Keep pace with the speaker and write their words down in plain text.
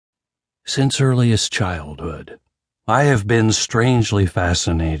Since earliest childhood, I have been strangely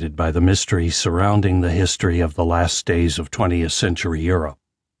fascinated by the mystery surrounding the history of the last days of 20th century Europe.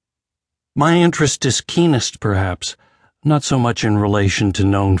 My interest is keenest, perhaps, not so much in relation to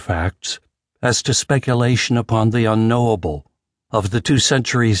known facts, as to speculation upon the unknowable of the 2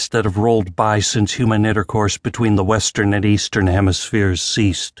 centuries that have rolled by since human intercourse between the Western and Eastern hemispheres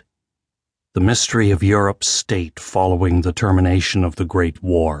ceased. The mystery of Europe's state following the termination of the Great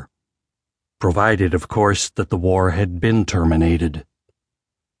War. Provided, of course, that the war had been terminated.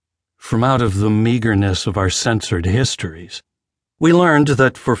 From out of the meagerness of our censored histories, we learned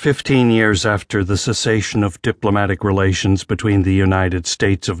that for 15 years after the cessation of diplomatic relations between the United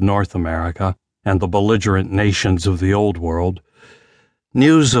States of North America and the belligerent nations of the Old World,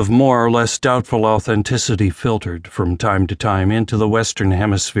 news of more or less doubtful authenticity filtered from time to time into the Western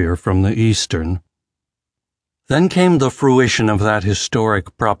Hemisphere from the Eastern. Then came the fruition of that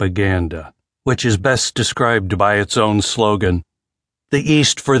historic propaganda, which is best described by its own slogan, "The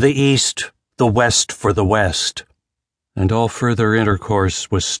East for the East, the West for the West," and all further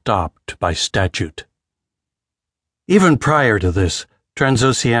intercourse was stopped by statute. Even prior to this,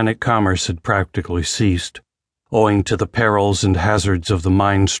 transoceanic commerce had practically ceased, owing to the perils and hazards of the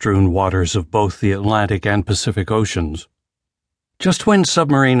mine-strewn waters of both the Atlantic and Pacific Oceans. Just when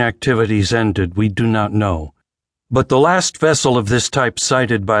submarine activities ended, we do not know. But the last vessel of this type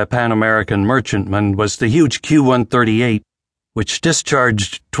sighted by a Pan-American merchantman was the huge Q-138, which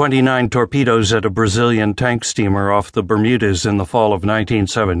discharged 29 torpedoes at a Brazilian tank steamer off the Bermudas in the fall of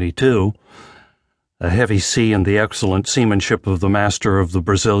 1972. A heavy sea and the excellent seamanship of the master of the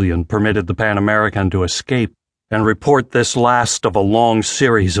Brazilian permitted the Pan-American to escape and report this last of a long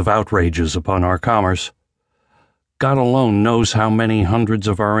series of outrages upon our commerce. God alone knows how many hundreds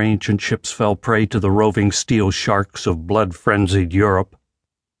of our ancient ships fell prey to the roving steel sharks of blood-frenzied Europe.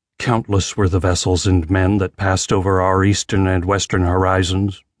 Countless were the vessels and men that passed over our eastern and western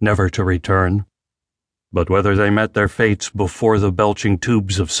horizons, never to return. But whether they met their fates before the belching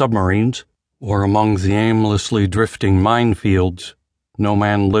tubes of submarines, or among the aimlessly drifting minefields, no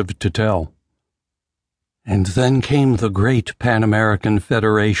man lived to tell. And then came the great Pan-American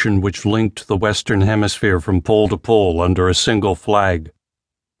Federation which linked the Western Hemisphere from pole to pole under a single flag,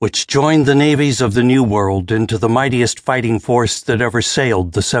 which joined the navies of the New World into the mightiest fighting force that ever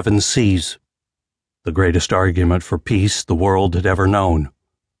sailed the 7 seas, the greatest argument for peace the world had ever known.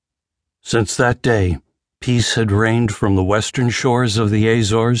 Since that day, peace had reigned from the western shores of the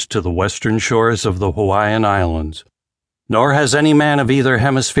Azores to the western shores of the Hawaiian Islands. Nor has any man of either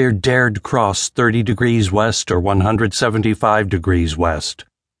hemisphere dared cross 30 degrees west or 175 degrees west.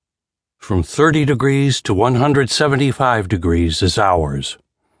 From 30 degrees to 175 degrees is ours.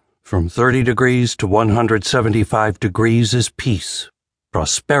 From 30 degrees to 175 degrees is peace,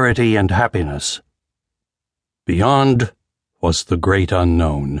 prosperity, and happiness. Beyond was the great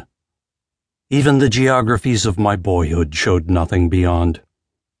unknown. Even the geographies of my boyhood showed nothing beyond.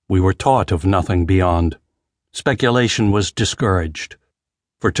 We were taught of nothing beyond. Speculation was discouraged.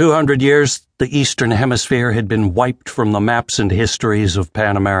 For 200 years, the Eastern Hemisphere had been wiped from the maps and histories of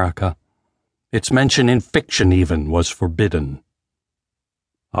Pan America. Its mention in fiction even was forbidden.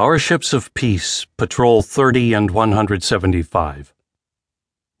 Our ships of peace patrol 30 and 175.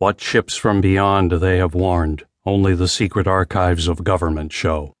 What ships from beyond they have warned, only the secret archives of government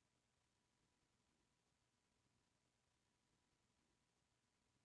show.